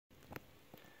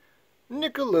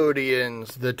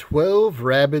Nickelodeon's The 12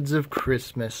 Rabbids of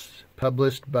Christmas,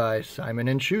 published by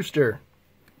Simon & Schuster.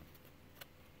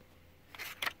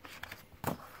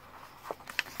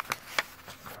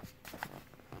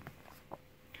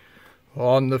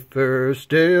 On the first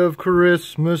day of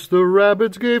Christmas, the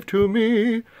Rabbids gave to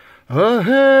me a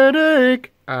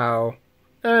headache, ow,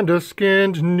 and a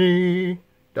skinned knee,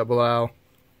 double ow.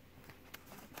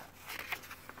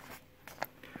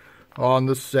 On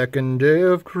the second day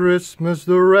of Christmas,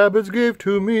 the Rabbids gave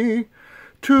to me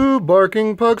 2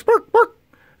 barking pugs, bark, bark,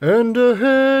 and a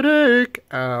headache,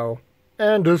 ow,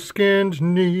 and a skinned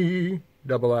knee,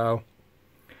 double ow.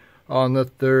 On the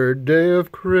third day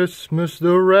of Christmas,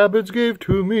 the Rabbids gave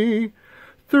to me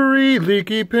 3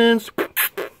 leaky pins,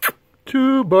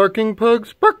 2 barking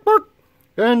pugs, bark, bark,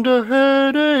 and a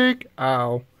headache,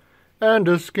 ow, and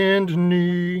a skinned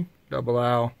knee, double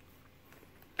ow.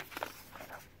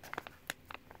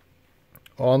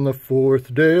 On the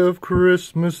 4th day of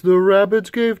Christmas, the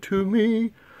Rabbids gave to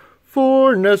me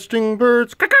 4 nesting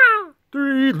birds, caw-caw,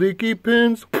 3 leaky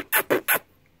pins,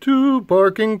 2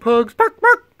 barking pugs, bark,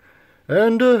 bark,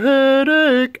 and a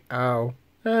headache, ow,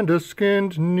 and a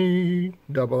skinned knee,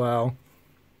 double ow.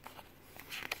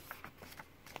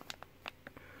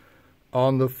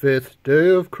 On the 5th day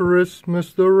of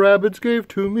Christmas, the Rabbids gave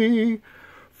to me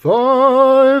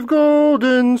 5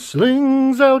 golden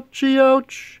slings, ouchie,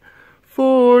 ouch,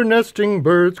 4 nesting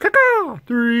birds, caw-caw,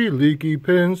 3 leaky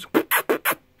pins,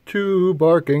 2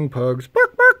 barking pugs,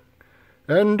 bark, bark,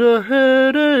 and a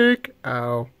headache,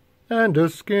 ow, and a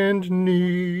skinned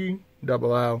knee,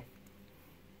 double ow.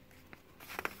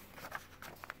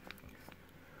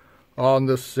 On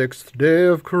the 6th day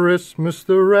of Christmas,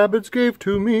 the Rabbids gave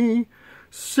to me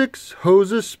 6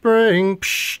 hoses spraying,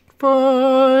 psh,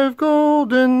 5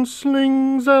 golden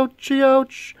slings, ouchie,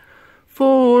 ouch,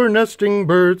 4 nesting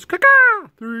birds, caw-caw,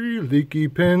 3 leaky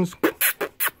pins,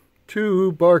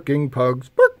 2 barking pugs,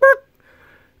 bark, bark,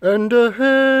 and a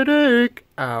headache,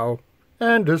 ow,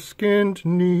 and a skinned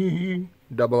knee,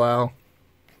 double ow.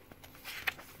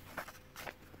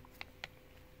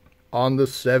 On the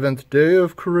 7th day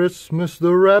of Christmas, the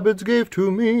Rabbids gave to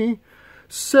me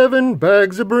 7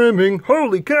 bags a brimming,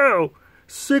 holy cow,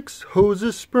 6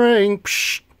 hoses spraying,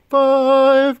 psh,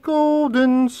 5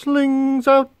 golden slings,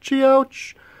 ouchie,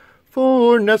 ouch,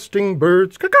 4 nesting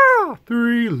birds, caw-caw,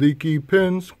 3 leaky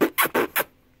pins,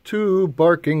 2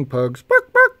 barking pugs,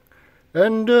 bark, bark,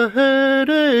 and a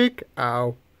headache,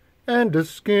 ow, and a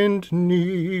skinned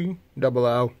knee, double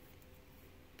ow.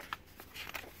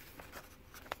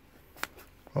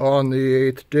 On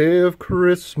the 8th day of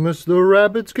Christmas, the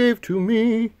Rabbids gave to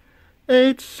me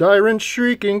 8 sirens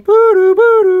shrieking, boo-doo,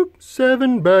 boo-doo,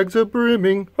 7 bags a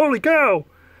brimming, holy cow,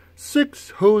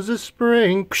 6 hoses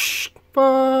spraying, psh,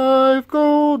 5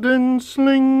 golden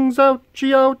slings,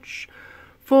 ouchie, ouch,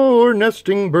 4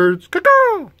 nesting birds,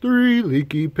 caw-caw, 3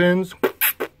 leaky pins,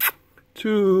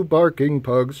 2 barking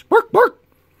pugs, bark, bark,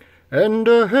 and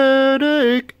a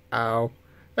headache, ow,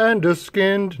 and a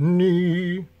skinned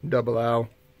knee, double ow.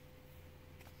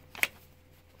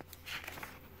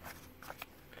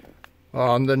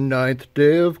 On the 9th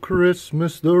day of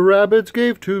Christmas, the Rabbids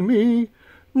gave to me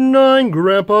 9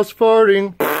 grandpas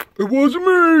farting, it wasn't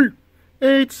me,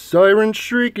 8 sirens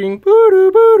shrieking, boo-doo,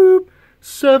 boo-doo,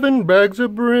 7 bags a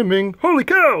brimming, holy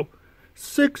cow,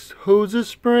 6 hoses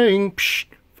spraying, psh,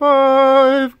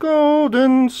 5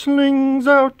 golden slings,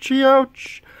 ouchie,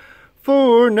 ouch,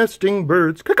 4 nesting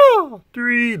birds, caw-caw,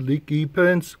 3 leaky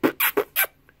pins,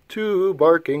 2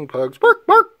 barking pugs, bark,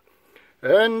 bark,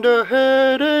 and a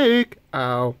headache,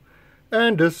 ow,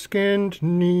 and a skinned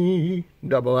knee,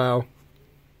 double ow.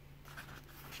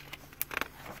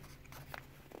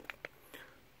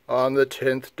 On the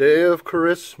 10th day of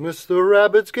Christmas, the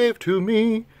Rabbids gave to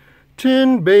me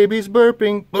 10 babies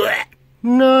burping, bleh,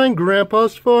 9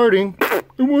 grandpas farting,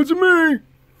 it wasn't me,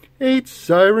 8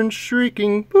 sirens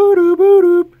shrieking, boo-doo,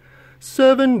 boo-doo,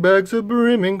 7 bags a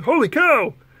brimming, holy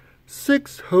cow,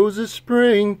 6 hoses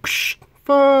spraying, psh,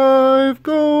 5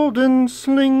 golden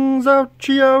slings,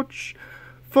 ouchie, ouch,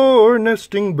 4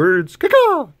 nesting birds,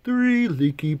 caw-caw, 3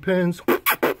 leaky pins,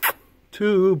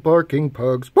 2 barking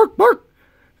pugs, bark, bark,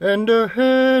 and a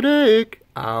headache,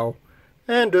 ow,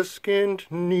 and a skinned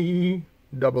knee,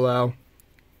 double ow.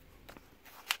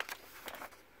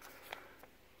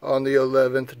 On the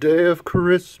 11th day of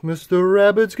Christmas, the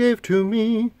Rabbids gave to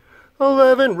me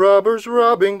 11 robbers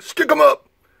robbing, stick 'em up,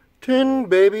 10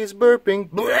 babies burping,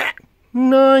 bleh,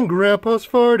 9 grandpas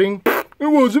farting, it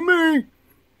wasn't me,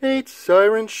 8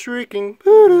 sirens shrieking,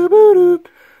 boo-doo, boo-doo,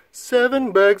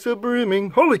 7 bags a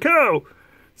brimming, holy cow,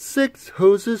 6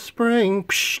 hoses spraying,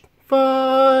 psh,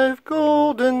 5 gold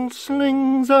golden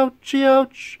slings, ouchie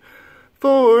ouch,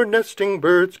 4 nesting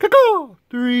birds, caw-caw,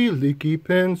 3 leaky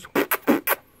pens,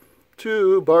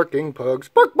 2 barking pugs,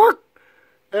 bark bark,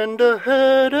 and a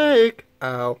headache,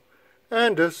 ow,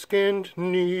 and a skinned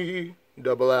knee,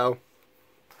 double ow.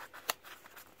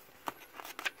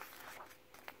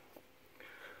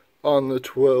 On the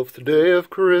 12th day of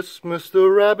Christmas, the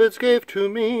rabbits gave to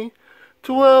me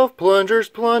 12 plungers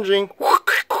plunging,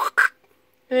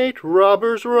 8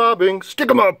 robbers robbing, stick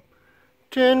 'em up,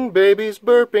 10 babies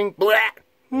burping, blah,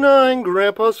 9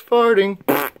 grandpas farting,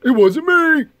 it wasn't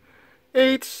me,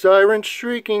 8 sirens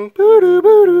shrieking, boo-doo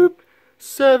boo-doo,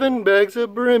 7 bags a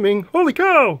brimming, holy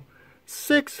cow,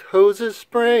 6 hoses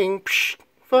spraying,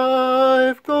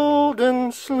 5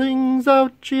 golden slings,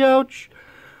 ouchie ouch,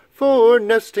 4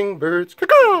 nesting birds,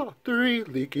 caw-caw, 3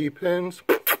 leaky pens,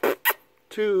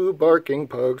 2 barking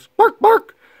pugs, bark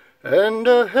bark, and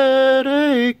a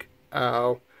headache,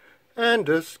 ow, and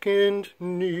a skinned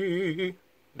knee,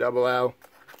 double ow.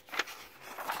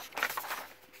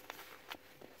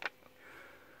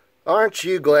 Aren't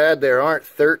you glad there aren't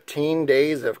 13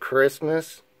 days of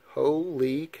Christmas?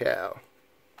 Holy cow.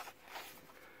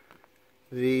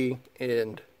 The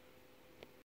end.